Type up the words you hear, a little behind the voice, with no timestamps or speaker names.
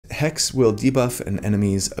Hex will debuff an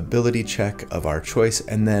enemy's ability check of our choice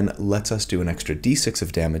and then lets us do an extra d6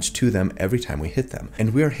 of damage to them every time we hit them.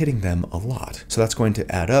 And we are hitting them a lot. So that's going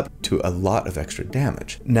to add up to a lot of extra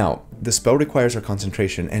damage. Now, the spell requires our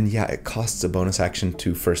concentration, and yeah, it costs a bonus action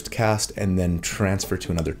to first cast and then transfer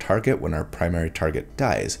to another target when our primary target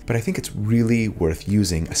dies. But I think it's really worth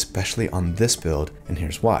using, especially on this build, and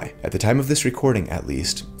here's why. At the time of this recording, at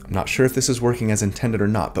least, I'm not sure if this is working as intended or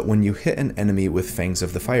not, but when you hit an enemy with Fangs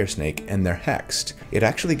of the Fire Snake and they're hexed, it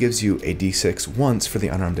actually gives you a d6 once for the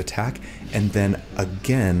unarmed attack and then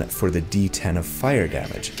again for the d10 of fire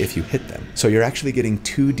damage if you hit them. So you're actually getting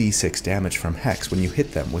 2d6 damage from hex when you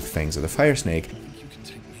hit them with Fangs of the Fire Snake.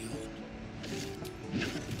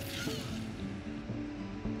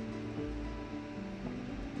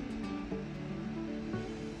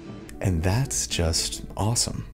 And that's just awesome.